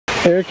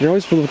Eric, you're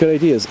always full of good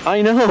ideas.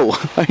 I know,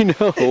 I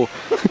know.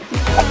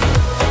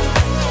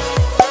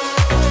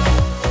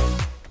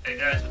 Hey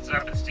guys, what's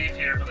up? It's Steve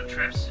here from the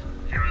Trips,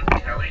 here with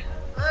Kelly.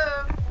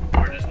 Hello.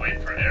 We're just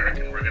waiting for Eric,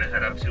 and we're going to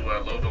head up to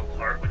Lowville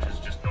Park, which is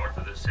just north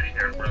of the city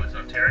here in Burlington,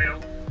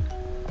 Ontario.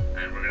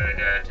 And we're going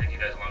to take you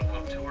guys along a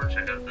little tour,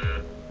 check out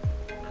the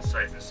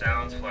sights and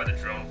sounds, fly the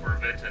drone for a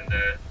bit, and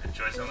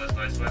enjoy some of this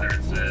nice weather.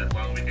 It's a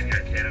long weekend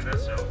here in Canada,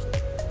 so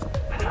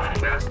we do our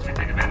best to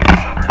take advantage of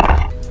the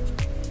summer.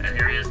 And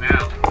here he is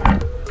now.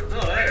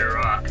 Oh, hey. Ready to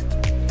rock.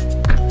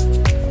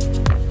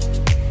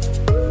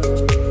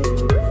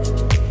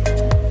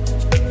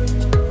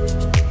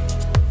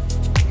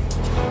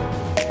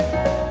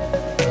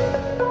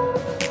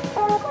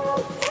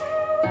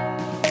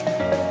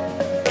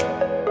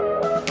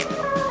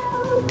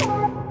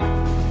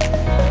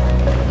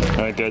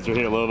 Alright guys, we're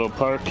here at Lowville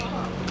Park.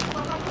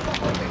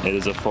 It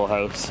is a full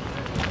house.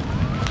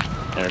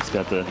 Eric's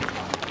got the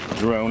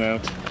drone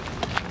out.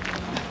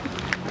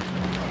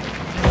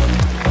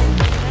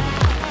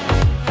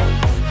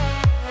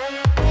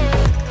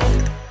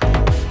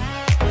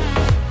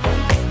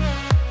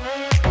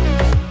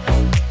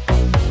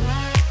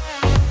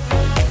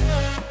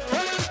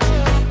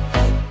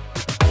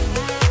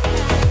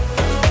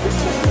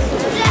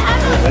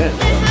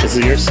 Is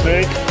it your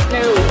snake?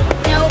 No.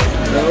 Nope.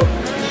 Nope.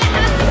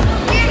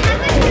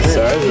 What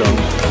size of them?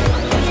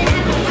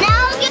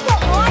 Now get the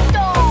hot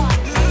dog.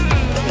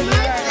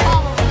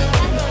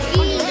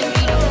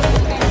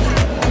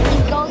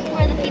 He's going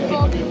for the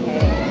people.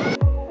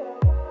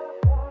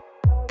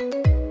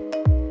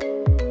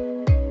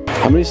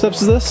 How many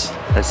steps is this?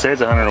 I say it's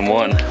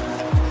 101.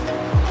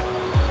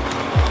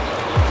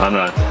 I'm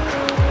not.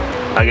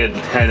 I get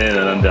 10 in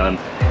and I'm done.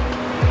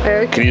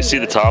 Eric, can you see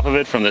the top of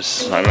it from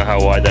this? I don't know how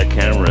wide that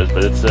camera is,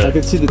 but it's I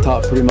can see the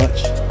top pretty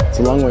much. It's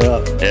a long way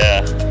up.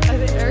 Yeah. I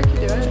think Eric can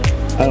do it.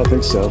 I don't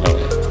think so.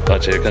 Oh,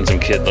 gotcha, here comes some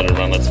kids on a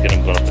run. Let's get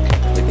them going up.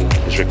 We can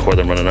just record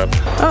them running up.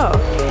 Oh.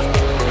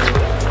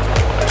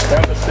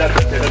 Down the step,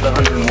 it is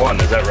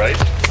 101, is that right?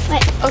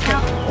 Wait, okay.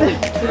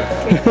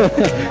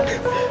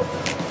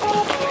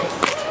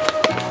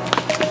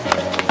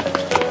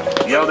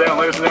 Yell down,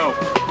 let us know.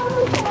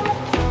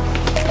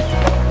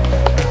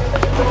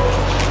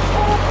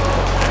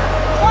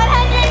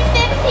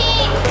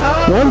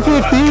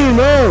 115,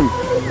 man!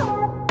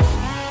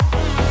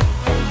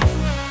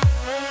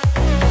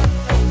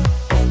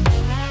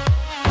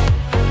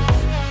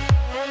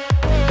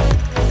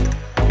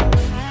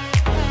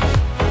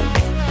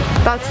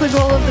 That's the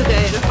goal of the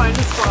day, to find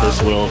a spot.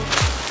 This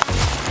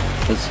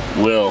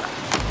will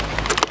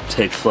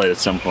take flight at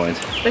some point.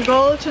 The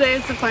goal of today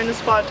is to find a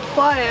spot to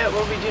fly it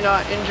where we do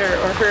not injure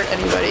or hurt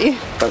anybody.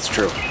 That's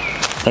true.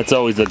 That's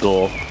always the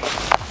goal.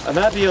 I'm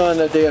happy on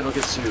a day I don't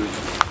get sued.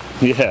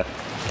 Yeah.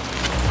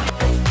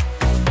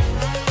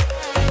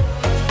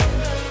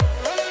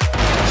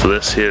 So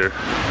this here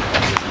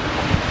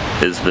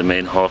is the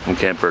main hall from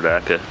Camp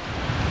Berdaka,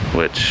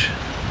 which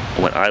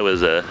when I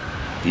was a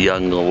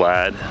young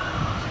lad,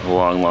 a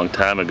long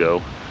time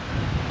ago,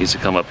 I used to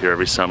come up here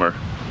every summer.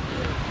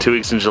 2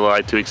 weeks in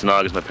July, 2 weeks in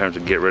August, my parents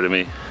would get rid of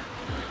me,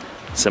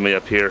 send me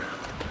up here,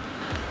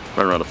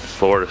 run around the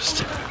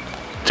forest,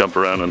 jump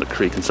around on the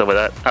creek and stuff like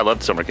that. I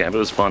loved summer camp, it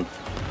was fun.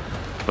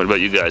 What about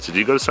you guys? Did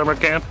you go to summer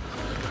camp?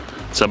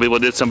 Some people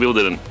did, some people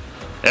didn't.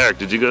 Eric,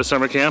 did you go to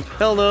summer camp?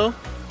 Hell no.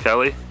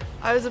 Kelly?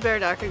 I was a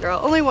Berdaka girl.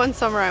 Only one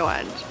summer I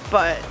went,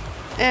 but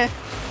eh.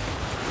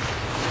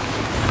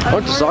 I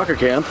went to soccer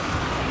camp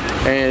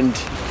and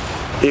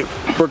it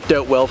worked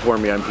out well for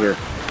me. I'm here.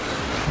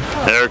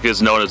 Eric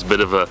is known as a bit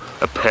of a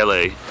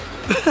Pele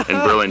in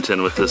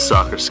Burlington with his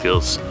soccer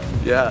skills.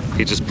 Yeah.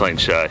 He's just plain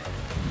shy.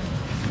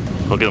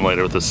 We'll get him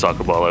later with his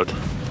soccer ball out.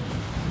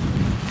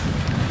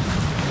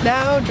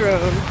 Now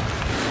drone.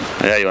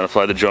 Yeah, you want to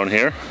fly the drone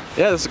here?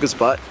 Yeah, this is a good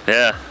spot.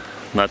 Yeah,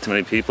 not too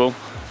many people.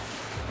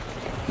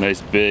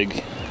 Nice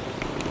big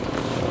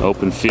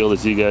open field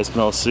as you guys can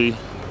all see.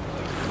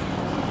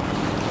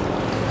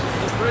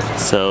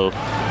 So,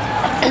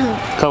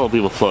 a couple of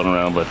people floating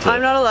around, but I'm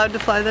not allowed to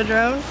fly the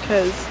drone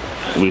because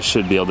we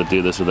should be able to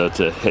do this without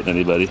hitting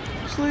anybody.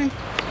 actually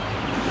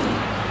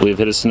We've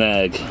hit a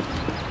snag.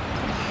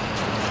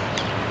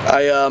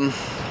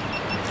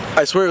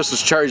 I swear this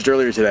was charged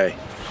earlier today.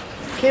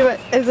 okay, but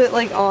is it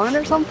like on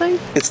or something?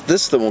 It's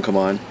this that won't come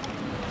on.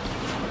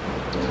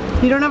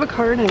 You don't have a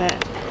card in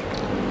it.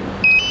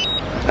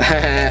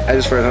 I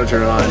just forgot how to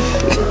turn it on. I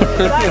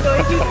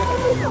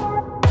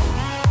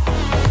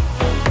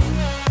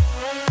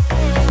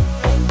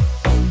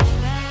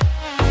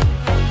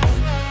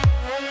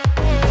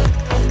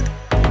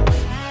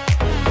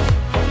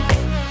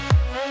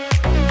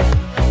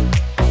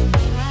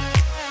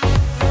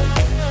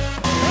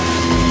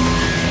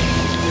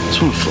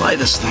just want to fly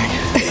this thing.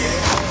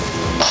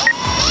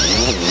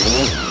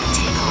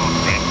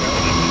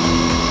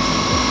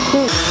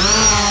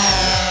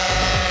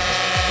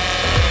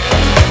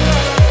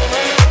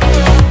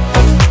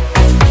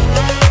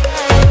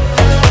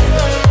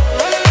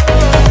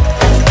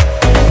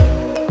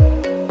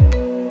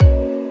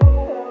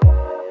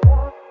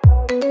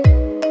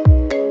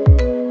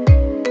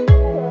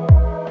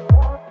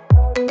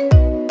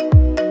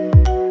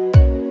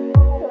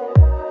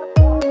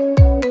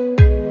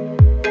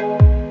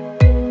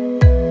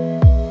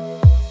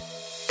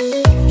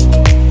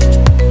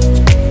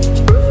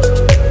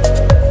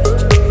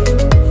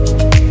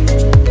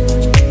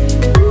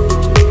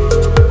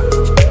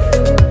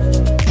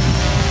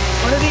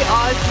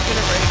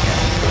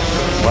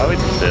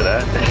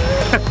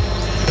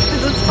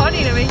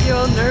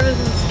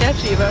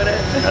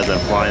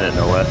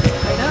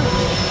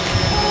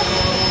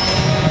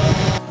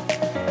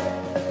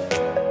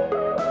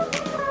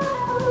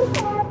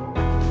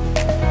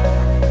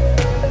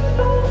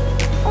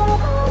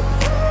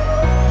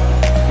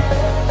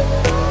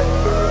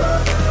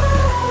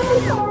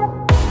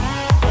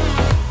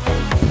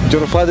 Do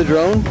you want to fly the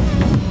drone?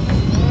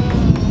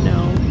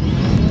 No.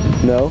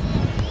 No?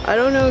 I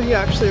don't know if you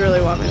actually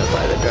really want me to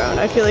fly the drone.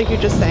 I feel like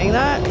you're just saying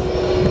that.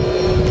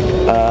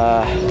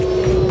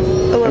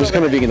 I'm just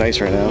kind of being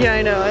nice right now. Yeah,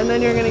 I know. And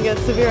then you're gonna get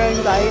severe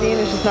anxiety, and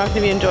it's just not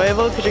gonna be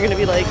enjoyable because you're gonna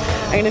be like,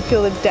 I'm gonna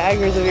feel the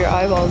daggers of your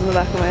eyeballs in the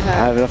back of my head.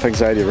 I have enough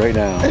anxiety right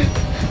now.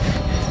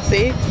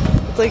 See?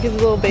 It's like his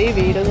little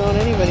baby. He doesn't want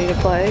anybody to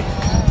play.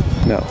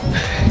 No.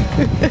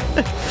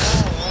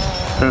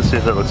 Let's see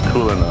if that looks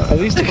cool or not. At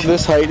least from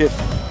this height, if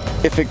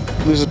it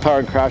loses power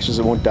and crashes,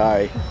 it won't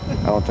die. I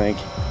don't think.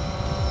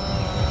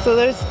 So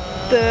there's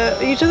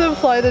each of them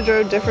fly the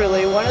drone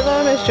differently. One of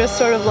them is just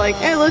sort of like,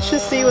 hey, let's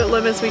just see what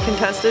limits we can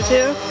test it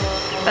to.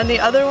 And the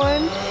other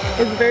one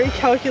is very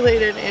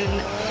calculated in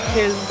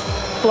his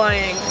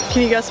flying.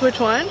 Can you guess which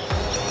one?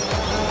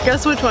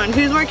 Guess which one?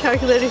 Who's more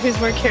calculated, who's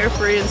more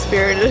carefree and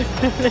spirited?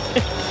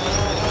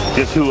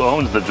 Guess who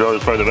owns the drone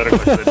is probably the better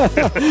question.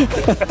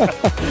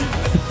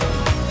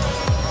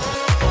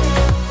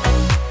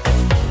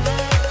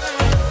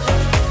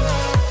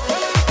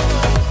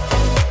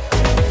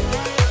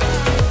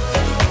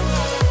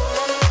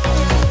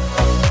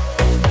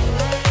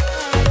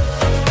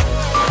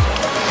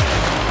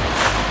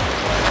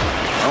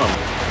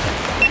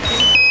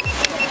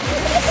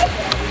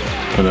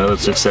 Another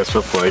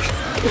successful flight.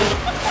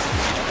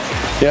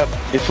 Yep,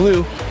 it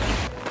flew.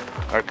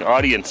 Our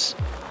audience,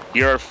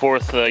 you're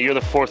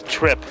the fourth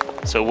trip.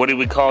 So what do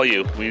we call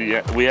you?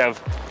 We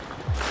have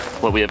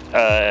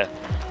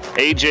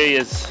AJ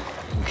is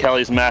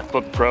Kelly's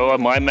MacBook Pro.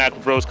 My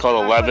MacBook Pro is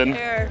called 11.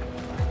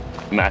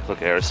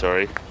 MacBook Air,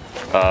 sorry.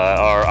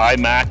 Our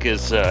iMac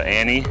is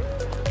Annie.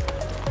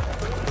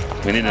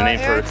 We need a name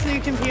for Eric's new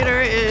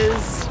computer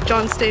is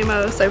John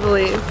Stamos, I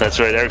believe. That's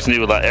right. Eric's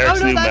new that's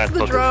MacBook.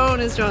 the drone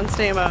is John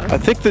Stamos. I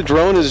think the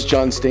drone is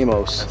John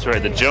Stamos. That's right.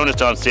 The drone is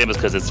John Stamos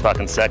because it's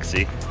fucking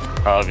sexy,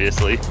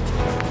 obviously.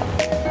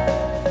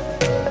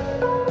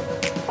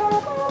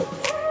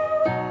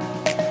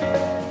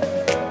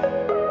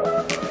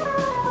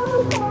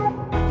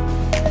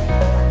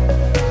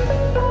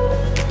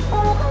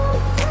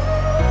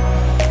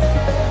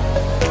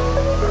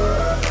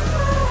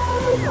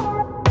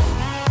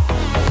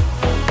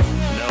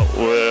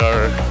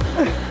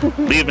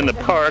 Leaving the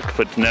park,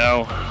 but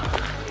now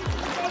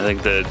I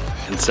think the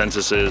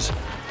consensus is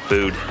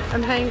food.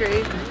 I'm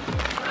hangry.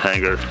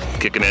 Hanger,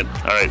 kicking it.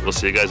 All right, we'll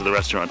see you guys at the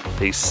restaurant.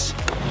 Peace.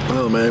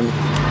 Oh man,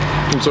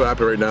 I'm so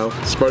happy right now.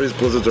 Smarties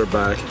Blizzards are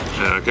back.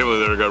 Yeah, I can't believe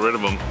they ever got rid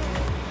of them.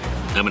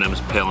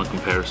 M&M's pale in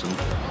comparison.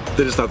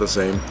 They're just not the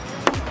same.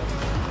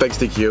 Thanks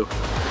to you.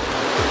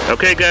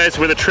 Okay guys,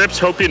 we're the Trips.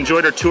 Hope you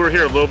enjoyed our tour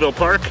here at Lowville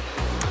Park.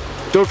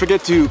 Don't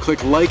forget to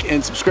click like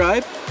and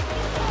subscribe.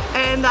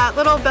 And that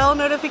little bell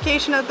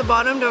notification at the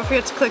bottom, don't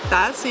forget to click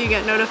that so you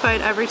get notified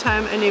every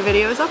time a new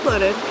video is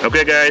uploaded.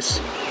 Okay guys,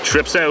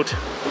 Trips out.